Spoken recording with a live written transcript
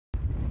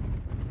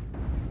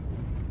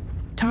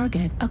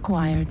Target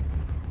acquired.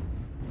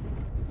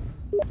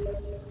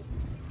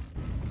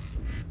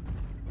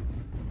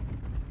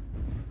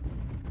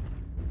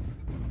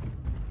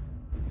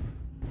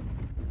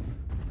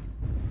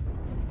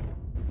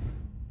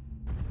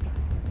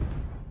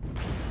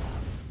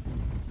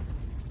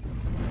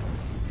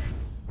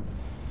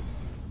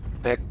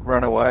 Mech,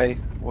 run away.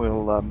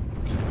 We'll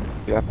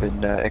be up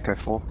in Echo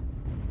 4.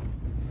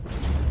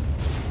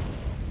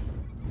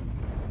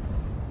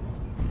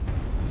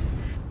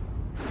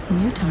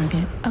 New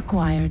target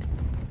acquired.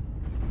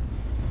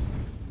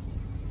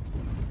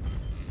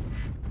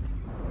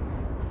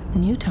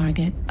 New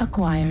target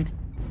acquired.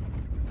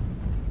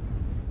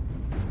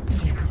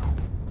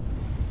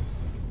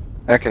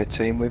 Okay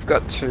team, we've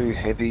got 2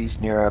 heavies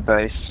near our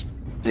base,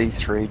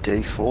 D3,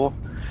 D4.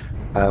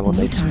 We'll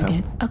New need some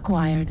target help.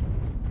 acquired.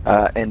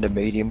 And a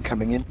medium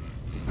coming in.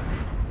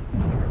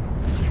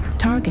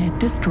 Target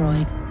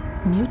destroyed.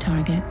 New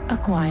target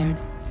acquired.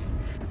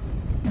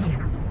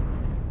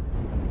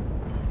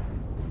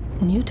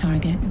 New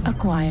target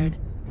acquired.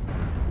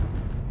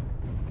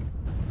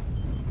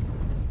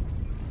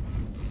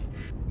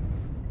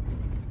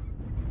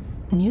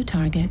 New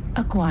target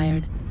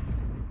acquired.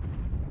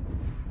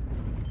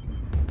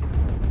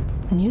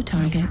 New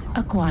target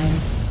acquired.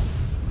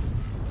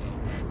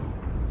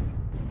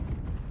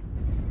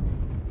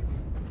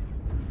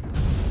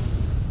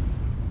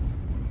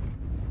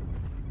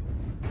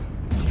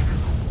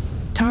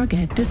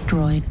 Target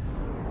destroyed.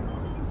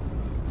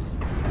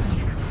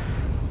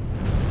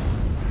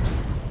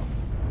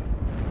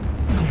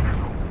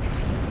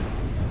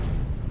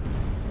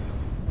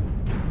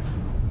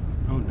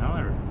 Oh, now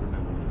I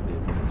remember what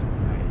it was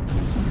when I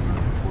used to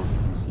run 4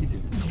 PCs in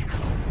it.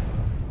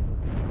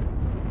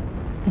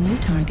 New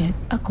target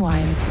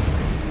acquired.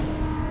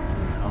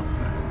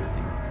 Alpha,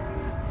 everything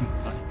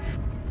inside.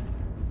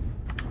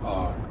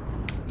 Oh,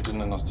 I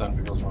didn't understand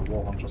because my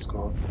wall just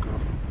got.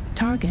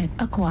 Target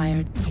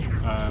acquired. 3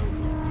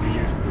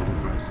 years ago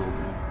before I sold the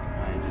Mech,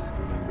 I just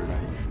remembered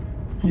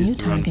I New used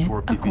to run target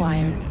 4 PPCs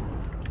acquired. in it.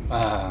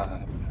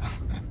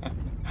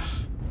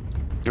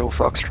 Dual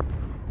Foxtrot.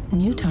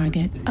 New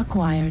target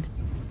acquired.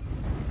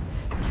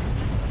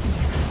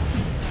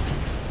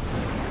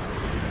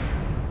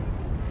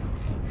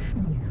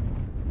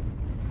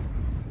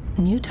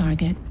 New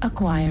target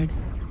acquired.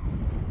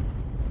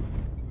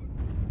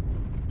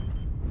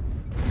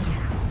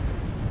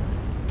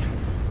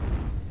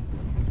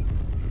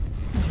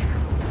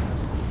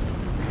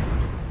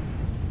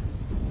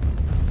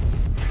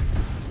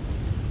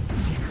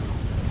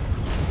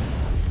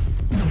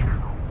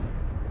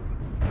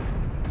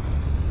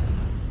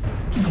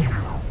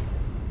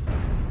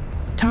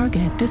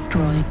 Target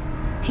destroyed.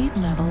 Heat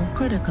level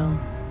critical.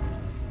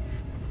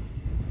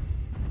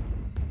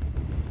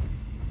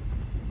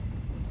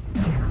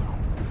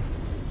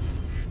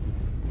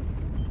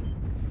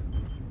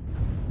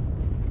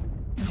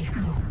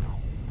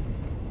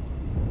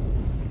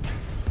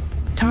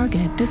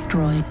 Target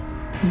destroyed.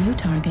 New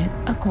target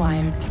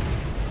acquired.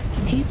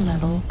 Heat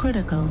level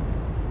critical.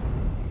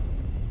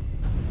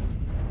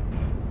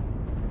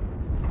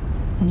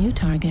 New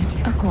target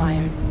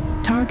acquired.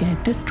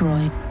 Target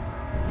destroyed.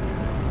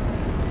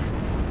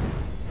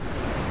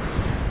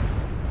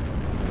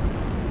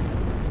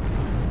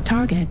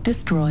 Target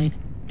destroyed.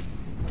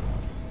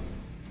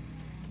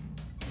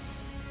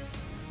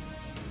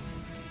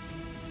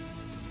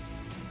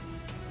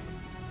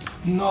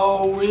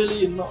 No,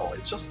 really? No,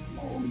 it just.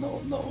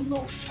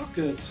 No, fuck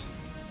it.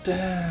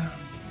 Damn.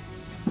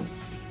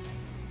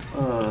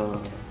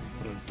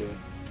 Okay.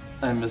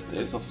 I missed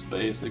Ace of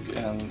Spades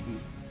again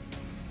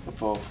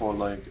for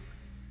like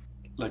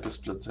a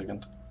split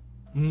second.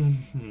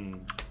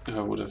 If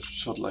I would have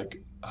shot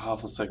like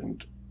half a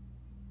second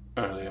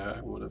earlier,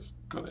 I would have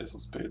got Ace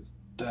of Spades.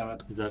 Damn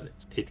it. Is that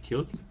 8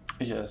 kills?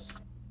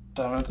 Yes.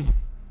 Damn it.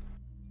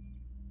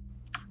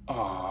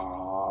 Oh.